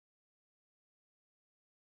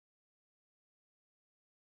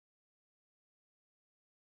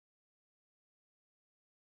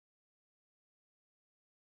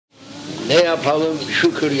Ne yapalım?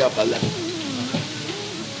 Şükür yapalım.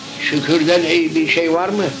 Şükürden iyi bir şey var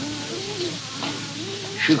mı?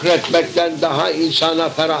 Şükretmekten daha insana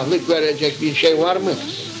ferahlık verecek bir şey var mı?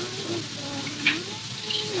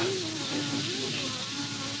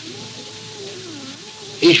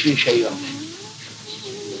 Hiçbir şey yok.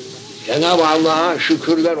 Cenab-ı Allah'a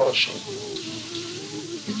şükürler olsun.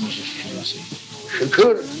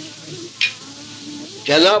 Şükür,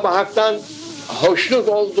 Cenab-ı Hak'tan hoşnut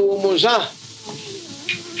olduğumuza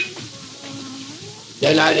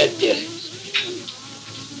delalettir.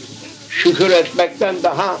 Şükür etmekten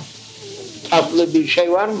daha tatlı bir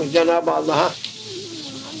şey var mı Cenab-ı Allah'a?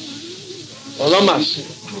 Olamaz.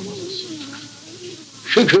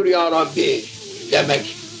 Şükür Ya Rabbi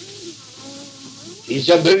demek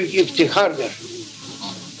bize büyük iftihardır.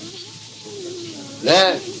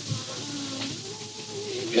 Ve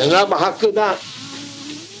Cenab-ı Hakk'ı da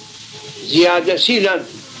ziyadesiyle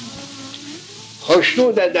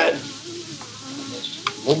hoşnut eden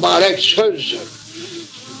mübarek sözdür.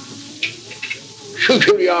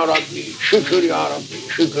 Şükür Ya Rabbi, şükür Ya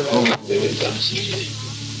Rabbi, şükür Elhamdülillah.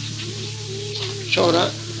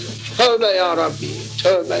 Sonra tövbe Ya Rabbi,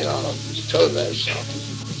 tövbe Ya Rabbi, tövbe estağfurullah.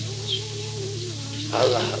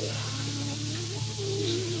 Allah Allah.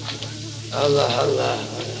 Allah Allah.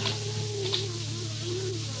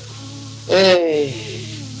 Ey!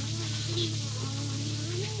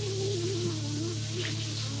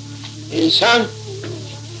 İnsan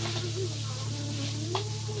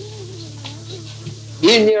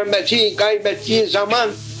bir nimeti kaybettiği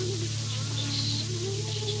zaman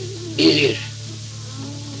bilir.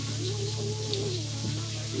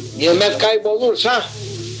 Nimet kaybolursa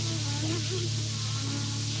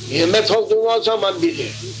nimet olduğunu o zaman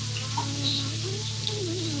bilir.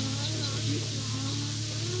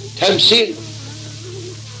 Temsil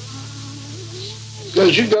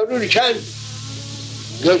gözü görürken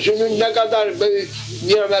gözünün ne kadar büyük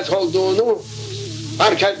nimet olduğunu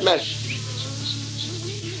fark etmez.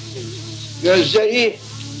 Gözleri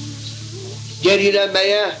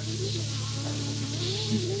gerilemeye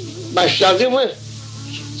başladı mı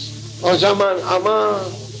o zaman ama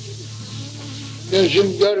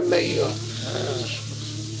gözüm görmüyor.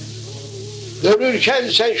 Görürken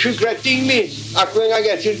sen şükrettin mi? Aklına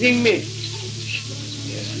getirdin mi?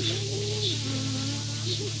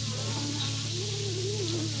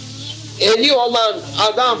 Eli olan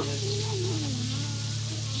adam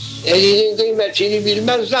elinin kıymetini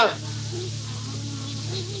bilmez de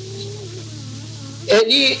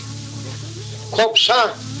eli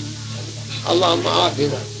kopsa Allah'ım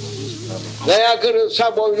afiyet veya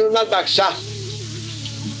kırılsa boynuna taksa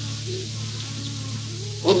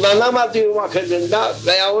kullanamadığı vakitinde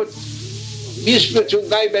veyahut büsbütün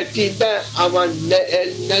kaybettiğinde aman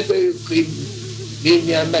ne büyük bir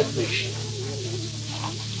nimetmiş.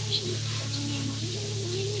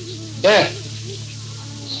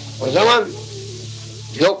 O zaman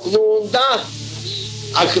yokluğunda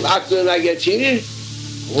aklına getirir,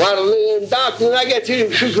 varlığında aklına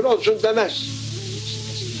getirir, şükür olsun demez.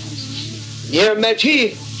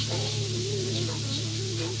 Nimeti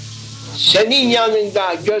senin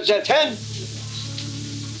yanında gözeten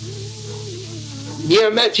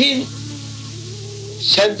nimetin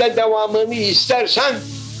sende devamını istersen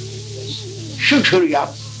şükür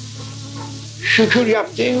yap. Şükür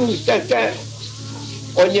yaptığın müddetçe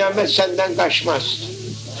o nimet senden kaçmaz.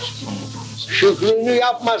 Şükrünü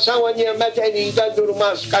yapmasan o nimet elinde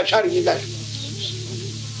durmaz, kaçar gider.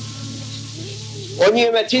 O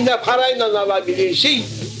nimeti ne parayla alabilirsin,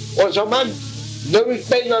 o zaman ne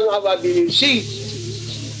rütbeyle alabilirsin,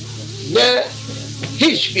 ne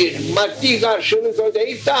hiçbir maddi karşılık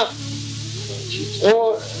ödeyip de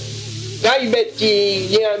o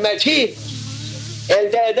kaybettiği nimeti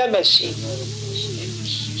elde edemezsin.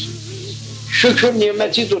 Şükür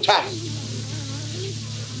nimeti tutar.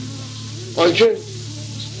 Onun için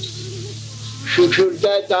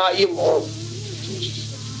şükürde daim ol.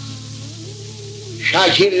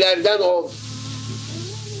 Şakirlerden ol.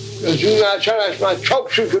 Gözünü açar açmaz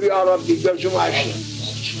çok şükür Ya Rabbi gözümü açtı.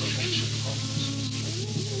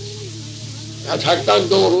 Yataktan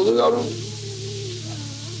doğruluyorum.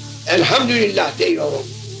 Elhamdülillah diyorum.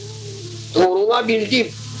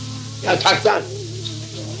 Doğrulabildim yataktan.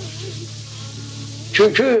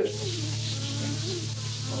 Çünkü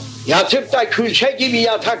yatıp da külçe gibi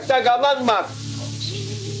yatakta kalan var.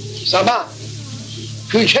 Sabah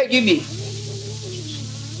külçe gibi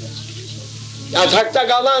yatakta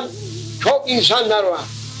kalan çok insanlar var.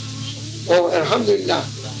 O elhamdülillah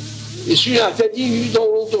Bismillah dediği gibi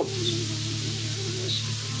doğruldum.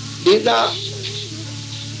 Bir daha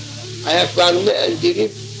ayaklarını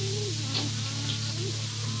eldirip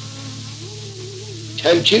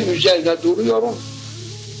telkin üzerine duruyorum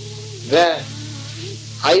ve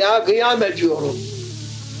ayağa kıyam ediyorum.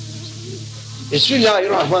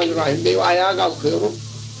 Bismillahirrahmanirrahim diye ayağa kalkıyorum.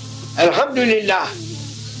 Elhamdülillah.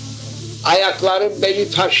 Ayaklarım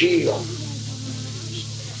beni taşıyor.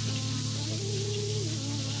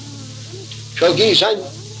 Çok insan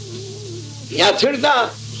yatır da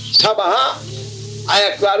sabaha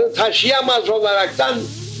ayakları taşıyamaz olaraktan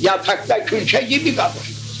yatakta külçe gibi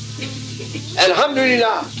kalır.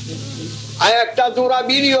 Elhamdülillah. Ayakta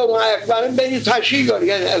durabiliyorum. Ayaklarım beni taşıyor.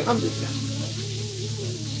 Yani elhamdülillah.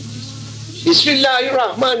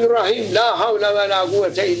 Bismillahirrahmanirrahim. La havle ve la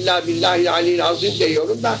kuvvete illa billahil aliyyil azim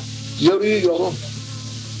diyorum da yürüyorum.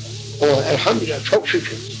 O elhamdülillah çok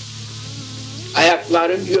şükür.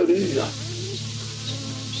 Ayaklarım yürüyor.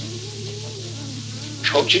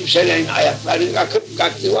 Çok kimselerin ayakları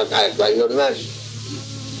kalktığı vakit ayakları yürümez.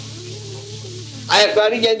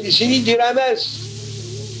 Ayakları kendisini diremez.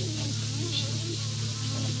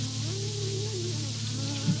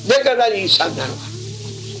 Ne kadar insanlar var.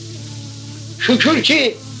 Şükür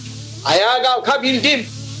ki ayağa kalkabildim.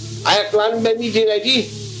 Ayaklarım beni diredi.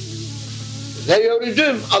 Ve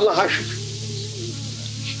yürüdüm. Allah'a şükür.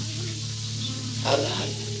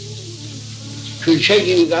 Allah'a. Külçe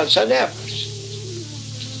gibi kalsa ne yaparsın?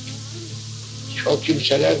 Çok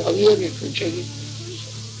kimseler kalıyor ya külçe gibi.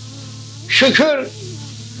 Şükür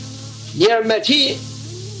nimeti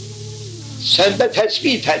sende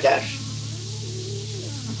tespit eder.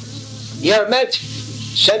 Nimet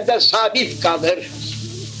sende sabit kalır.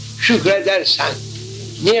 Şükredersen.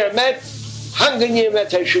 Nimet hangi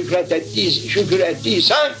nimete şükür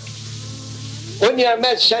ettiysen o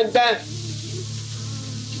nimet sende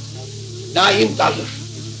daim kalır.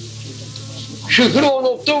 Şükrü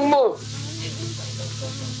unuttun mu?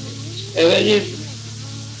 Efendim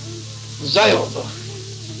zay olur.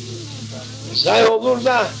 Zay olur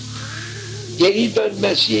da geri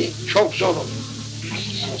dönmesi çok zor olur.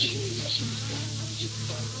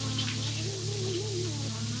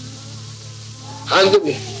 Hangi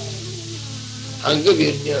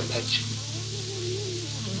bir nimet?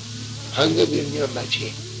 Hangi bir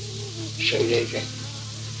nimeti söyleyecek?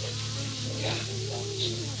 Ya.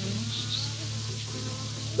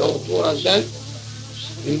 Doğduğu andan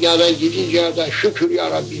dünyadan gidince de şükür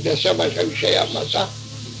ya Rabbi dese başka bir şey yapmasa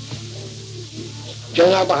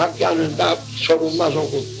Cenab-ı Hak yanında sorulmaz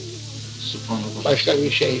o kul. Başka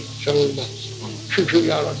bir şey sorulmaz. Şükür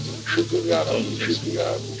ya Rabbi, şükür ya Rabbi, şükür ya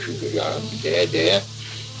Rabbi, şükür ya Rabbi diye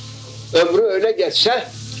ömrü öyle geçse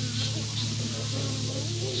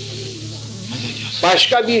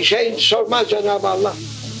başka bir şey sormaz Cenab-ı Allah.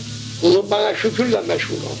 Kulum bana şükürle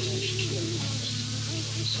meşgul ol.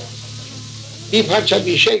 Bir parça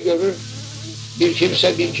bir şey görür, bir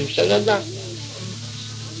kimseden de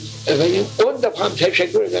efendim 10 defa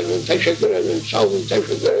teşekkür ederim, sağ olun,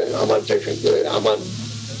 teşekkür ederim, aman teşekkür ederim, aman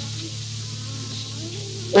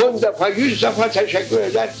 10 defa, 100 defa teşekkür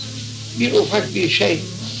eder, bir ufak bir şey,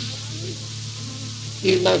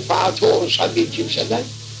 bir menfaati olsa bir kimseden,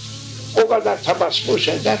 o kadar tabasmus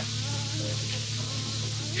eder,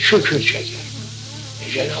 şükür çeker.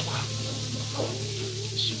 Cenab-ı Hak.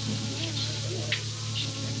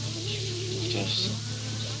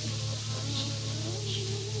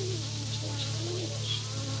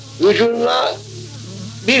 Vücuduna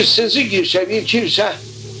bir sızı girse, bir kimse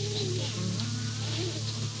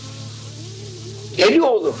deli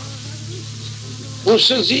olur. Bu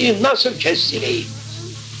sızıyı nasıl kestireyim?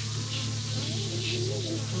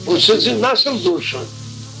 Bu sızı nasıl dursun?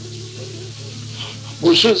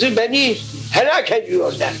 Bu sızı beni helak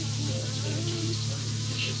ediyor der.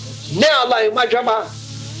 Ne alayım acaba?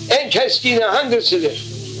 En kestiğine hangisidir?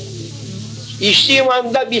 İçtiğim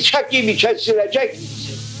anda bıçak gibi kestirecek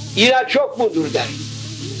ilaç yok mudur der.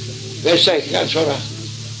 5 dakika sonra,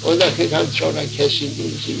 10 dakikadan sonra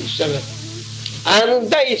kesildiğinizi istemez.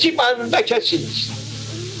 Anında içip anında kesilmiş.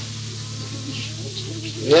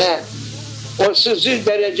 Ve o sızı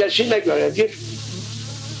derecesine göredir.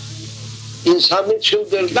 İnsanı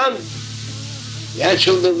çıldırdan ya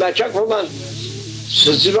çıldıracak olan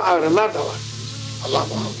sızılı ağrılar da var. Allah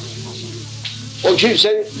Allah. O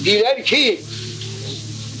kimse diler ki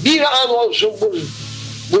bir an olsun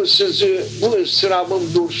bu sızı, bu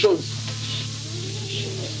ıstırabım dursun.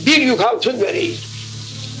 Bir yük altın vereyim.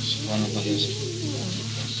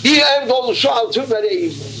 Bir ev dolusu altın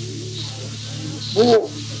vereyim. Bu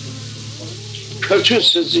kötü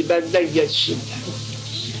sızı benden geçsin der.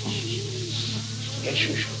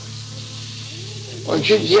 Geçmiş. Onun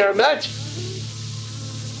için nimet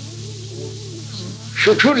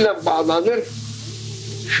şükürle bağlanır,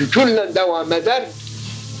 şükürle devam eder.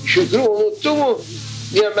 Şükrü unuttu mu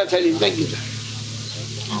nimet elinden gider.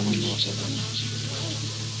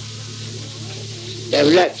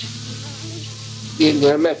 Devlet bir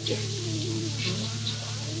nimettir.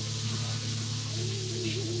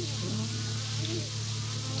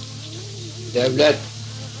 Devlet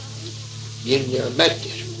bir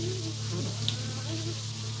nimettir.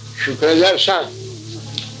 Şükredersen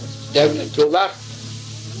devlet dolar,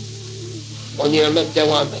 o nimet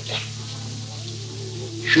devam eder.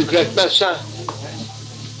 Şükretmezsen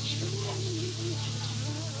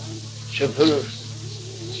sıfırır.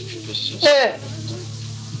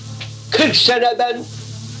 40 sene ben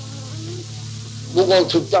bu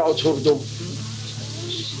koltukta oturdum.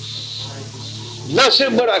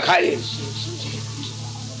 Nasıl bırakayım?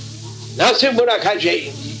 Nasıl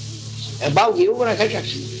bırakacağım? Bal gibi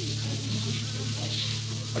bırakacaksın.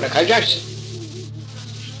 Bırakacaksın.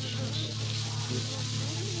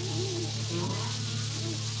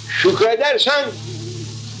 Şükredersen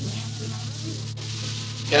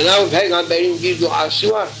Cenab-ı Peygamber'in bir duası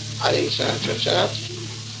var aleyhissalatü vesselam.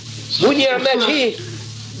 Bu nimeti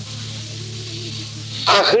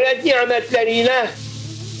ahiret nimetlerine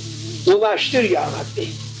ulaştır ya Rabbi.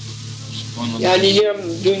 Yani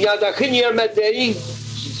dünyadaki nimetlerin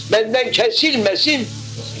benden kesilmesin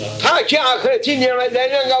ta ki ahiretin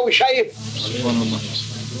nimetlerine kavuşayım.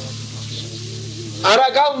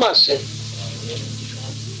 Ara kalmasın.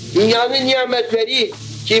 Dünyanın nimetleri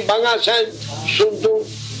ki bana sen sundun,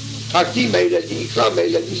 takdim eyledin, ikram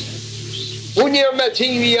eyledin. Bu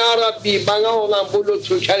nimetin ya Rabbi bana olan bu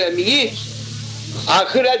lütfu keremini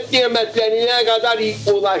ahiret nimetlerine kadar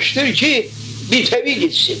ulaştır ki bitevi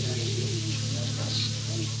gitsin.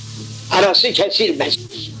 Arası kesilmez.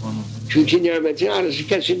 Çünkü nimetin arası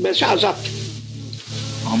kesilmesi azaptır.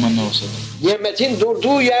 Aman ne olsa. Nimetin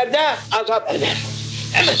durduğu yerde azap eder.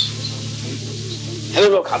 Hemen.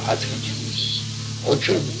 Hemen o kapatır. Onun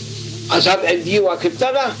için azap ettiği vakitte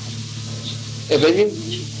de efendim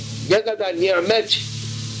ne kadar nimet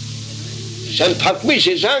sen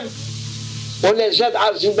tatmışsan o lezzet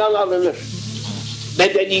ağzından alınır.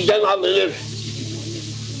 Bedeninden alınır.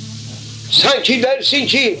 Sanki dersin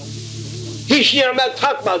ki hiç nimet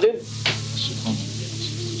tatmadım.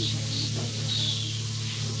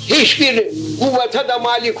 Hiçbir kuvvete de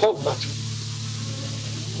malik olmadım.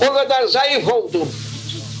 O kadar zayıf oldum.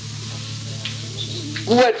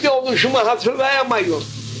 Kuvvetli oluşumu hatırlayamıyorum.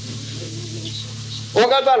 O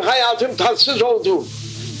kadar hayatım tatsız oldu.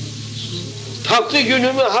 Tatlı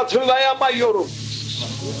günümü hatırlayamıyorum.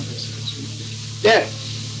 De.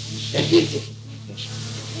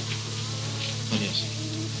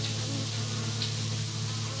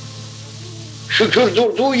 Şükür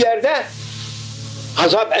durduğu yerde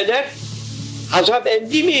azap eder. Azap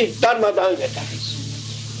endi mi darmadağın eder.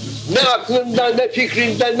 Ne aklında, ne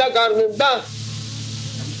fikrinde, ne karnında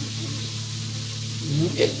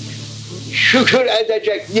şükür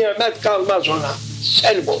edecek nimet kalmaz ona.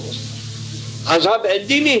 Selb olur. Azap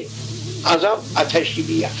endi mi azap ateş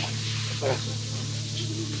gibi yakar. Bırak.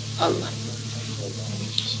 Allah.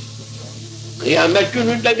 Kıyamet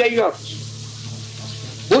gününde de yok.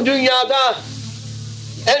 Bu dünyada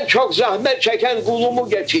en çok zahmet çeken kulumu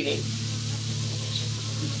getirin.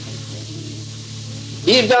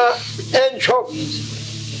 Bir de en çok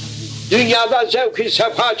dünyada zevk-i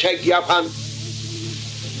sefa yapan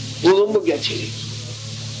kulumu getirin.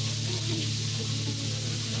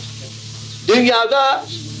 Dünyada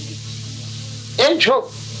en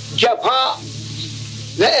çok cefa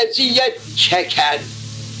ve eziyet çeken,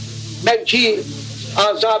 belki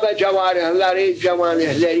azab-ı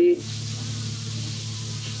cevanihleri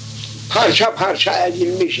parça parça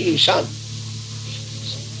edilmiş insan,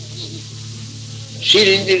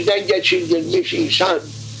 silindirden geçirilmiş insan,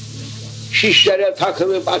 şişlere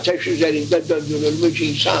takılıp ateş üzerinde döndürülmüş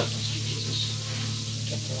insan.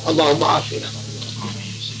 Allah'ım affine.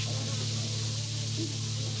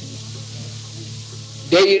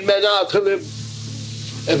 Değirmene atılıp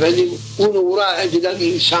efendim unura edilen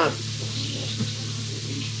insan,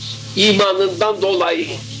 imanından dolayı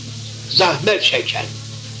zahmet çeken,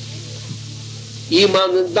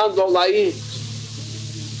 imanından dolayı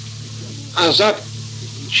azap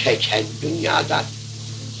çeken, dünyadan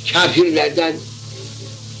kafirlerden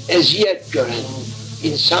eziyet gören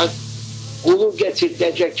insan kulu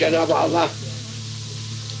getirecek Cenab-ı Allah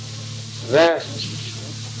ve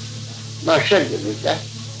mahşer gününde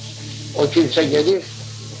o kimse gelir,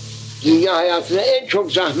 dünya hayatına en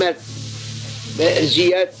çok zahmet ve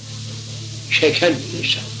eziyet çeken bir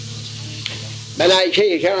insan.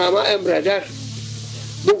 Melaike-i Kerama emreder,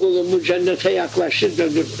 bu kulumu cennete yaklaştır,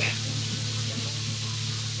 döndürme.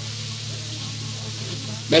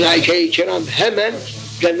 Melaike-i Kiram hemen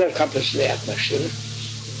cennet kapısına yaklaştırır.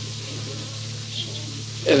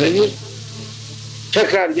 Efendim,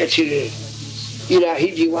 tekrar getirir.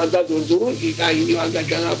 İlahi divanda durdurur. İlahi divanda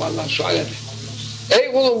Cenab-ı Allah sual eder.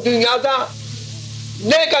 Ey kulum, dünyada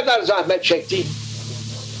ne kadar zahmet çektin?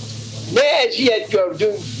 Ne eziyet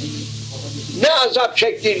gördün? Ne azap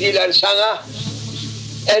çektirdiler sana?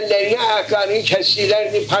 Ellerini, ayaklarını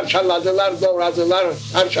kestiler, parçaladılar, doğradılar,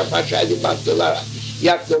 parça parça edip attılar,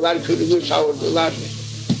 yaktılar, külünü savurdular.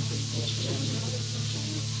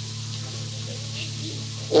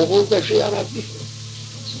 O buradaki Ya Rabbi.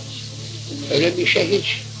 Öyle bir şey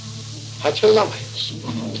hiç hatırlamayız.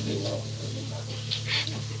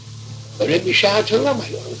 Öyle bir şey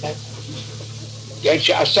hatırlamıyorum ben.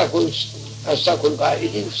 Gerçi astakul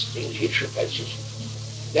gailin hiç şüphesiz.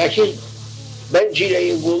 Lakin ben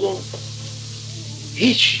Cile'yi kulum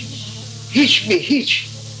hiç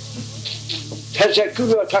tezekkür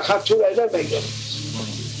ve takattür edemiyorum.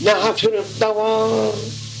 Ne hatırımda var,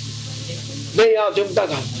 ne yadımda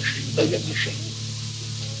kalmış. Öyle bir şey.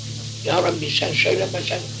 Ya Rabbi sen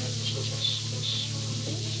söylemesen.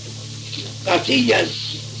 Katiyen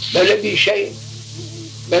böyle bir şey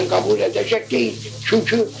ben kabul edecek değilim.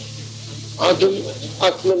 Çünkü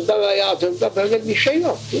aklımda ve hayatımda böyle bir şey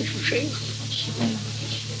yok. Hiçbir şey yok.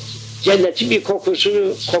 Cennetin bir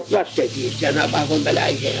kokusunu koklat dedi. Cenab-ı Hak o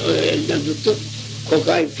melaike elinden tuttu.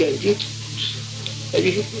 Kokayıp geldi.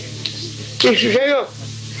 Hiçbir şey yok.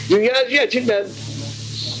 Dünya eziyetinden,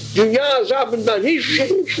 dünya azabından hiçbir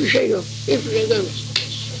şey yok. Hiçbir şey demez.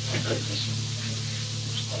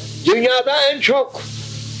 Dünyada en çok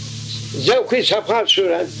zevk-i sefa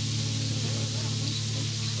süren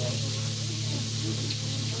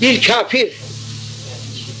bir kafir,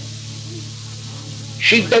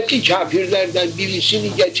 şiddetli kafirlerden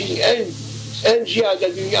birisini getirin, en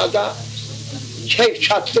ziyade dünyada keyif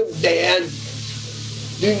çattım diyen,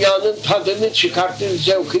 dünyanın tadını çıkarttım,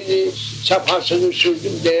 zevkini, sefasını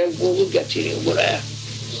sürdüm diyen kulu getirin buraya.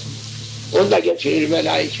 Onu da getirir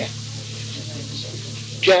melaike.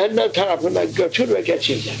 Cehennem tarafına götür ve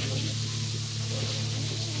getirler.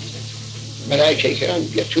 Melaike-i kiram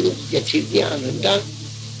getirdiği anında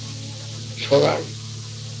sorar.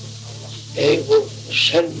 Ey bu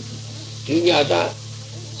sen dünyada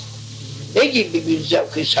ne gibi bir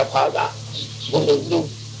zevk-i sefada bulundun?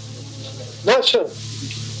 Nasıl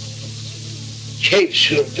keyif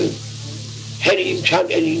sürdün? Her imkan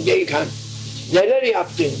elindeyken neler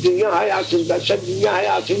yaptın? Dünya hayatında sen dünya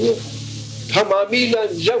hayatını tamamıyla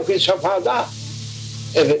zevk-i sefada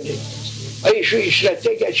efendim şu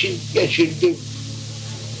işlette geçirdin.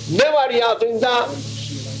 Ne var yadında?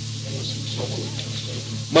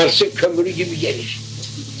 Mars'ın kömürü gibi gelir.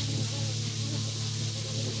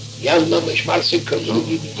 Yanmamış Mars'ın kömürü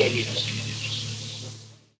gibi gelir.